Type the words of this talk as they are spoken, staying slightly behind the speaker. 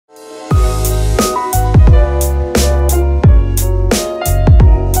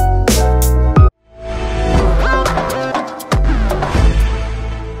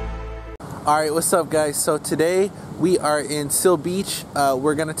Alright, what's up guys? So today we are in Seal Beach.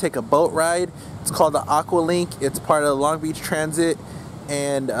 We're going to take a boat ride. It's called the Aqualink. It's part of the Long Beach Transit.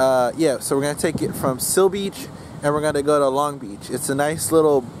 And yeah, so we're going to take it from Seal Beach and we're going to go to Long Beach. It's a nice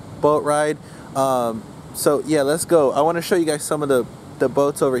little boat ride. So yeah, let's go. I want to show you guys some of the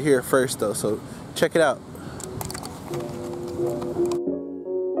boats over here first though, so check it out.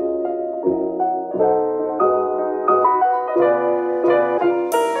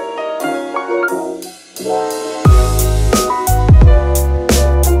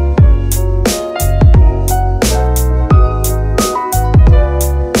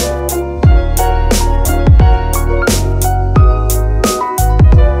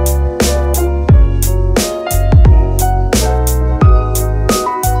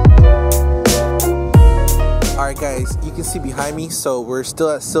 Guys, you can see behind me, so we're still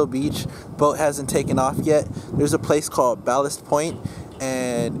at Seal Beach. Boat hasn't taken off yet. There's a place called Ballast Point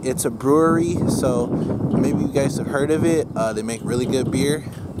and it's a brewery, so maybe you guys have heard of it. They make really good beer.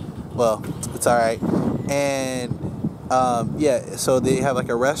 Well, it's alright. And yeah, so they have like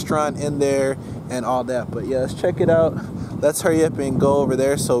a restaurant in there and all that. But yeah, let's check it out. Let's hurry up and go over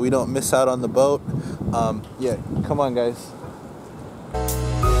there so we don't miss out on the boat. Yeah, come on guys.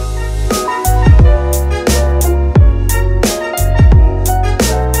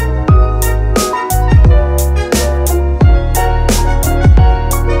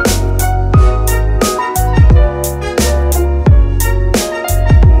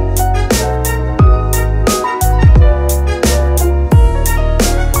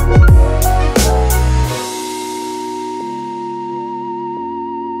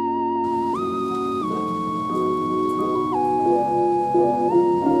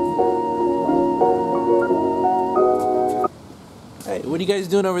 Hey, what are you guys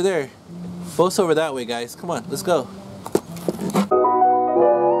doing over there? Boat's over that way, guys. Come on, let's go.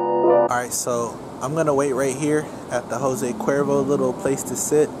 Alright, so I'm gonna wait right here at the Jose Cuervo little place to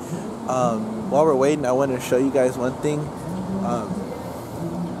sit. While we're waiting, I wanted to show you guys one thing.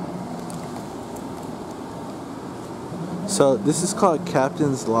 So this is called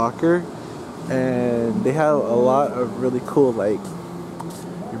Captain's Locker, and they have a lot of really cool, like,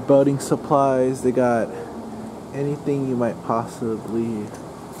 your boating supplies. They got anything you might possibly.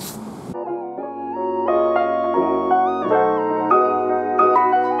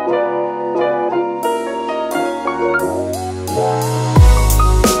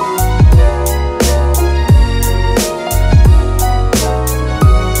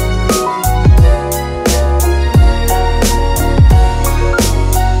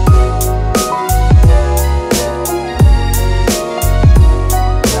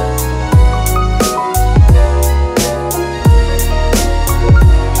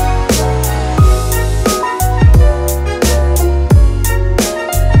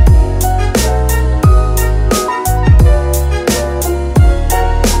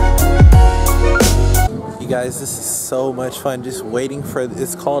 Guys, this is so much fun just waiting for,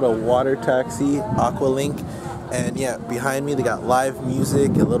 it's called a water taxi, Aqualink. And yeah, behind me they got live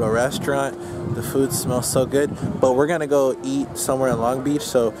music, a little restaurant. The food smells so good. But we're gonna go eat somewhere in Long Beach,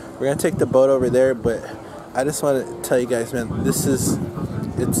 so we're gonna take the boat over there. But I just want to tell you guys, man,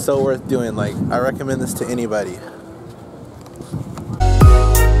 it's so worth doing. Like, I recommend this to anybody.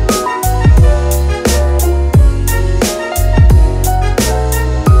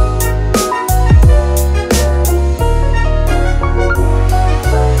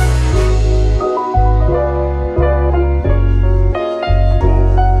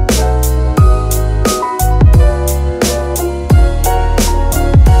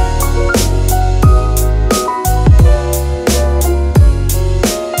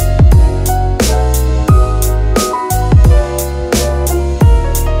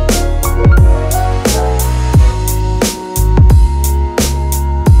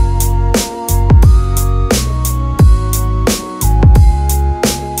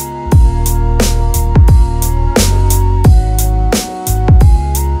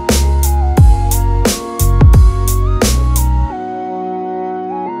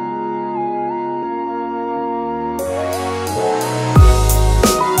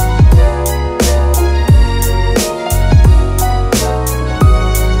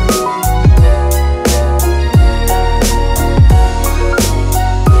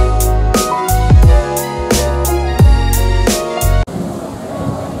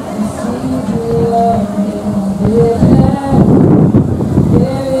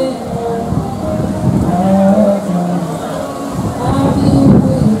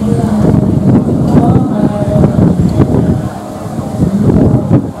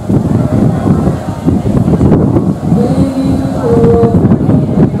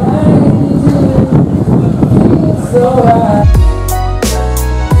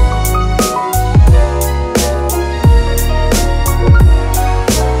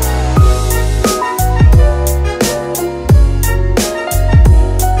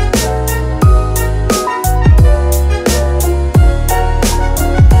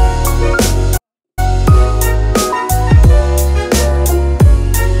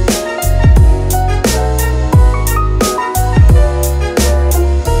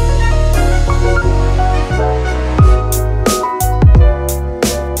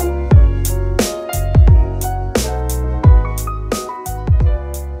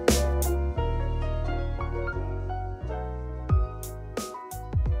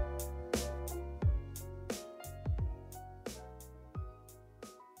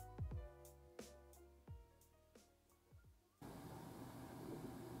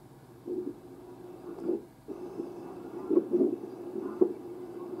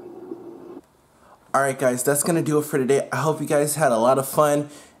 Alright guys, that's going to do it for today. I hope you guys had a lot of fun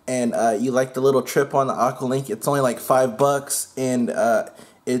and you liked the little trip on the Aqualink. It's only like $5 and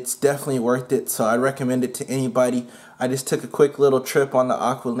it's definitely worth it, so I recommend it to anybody. I just took a quick little trip on the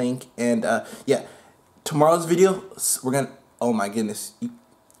Aqualink and yeah, tomorrow's video, we're going to, oh my goodness,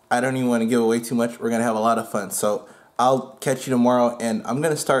 I don't even want to give away too much. We're going to have a lot of fun, so I'll catch you tomorrow and I'm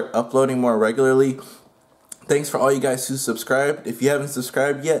going to start uploading more regularly. Thanks for all you guys who subscribed. If you haven't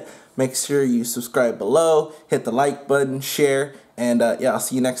subscribed yet, make sure you subscribe below, hit the like button, share, and yeah, I'll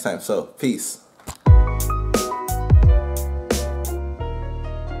see you next time. So, peace.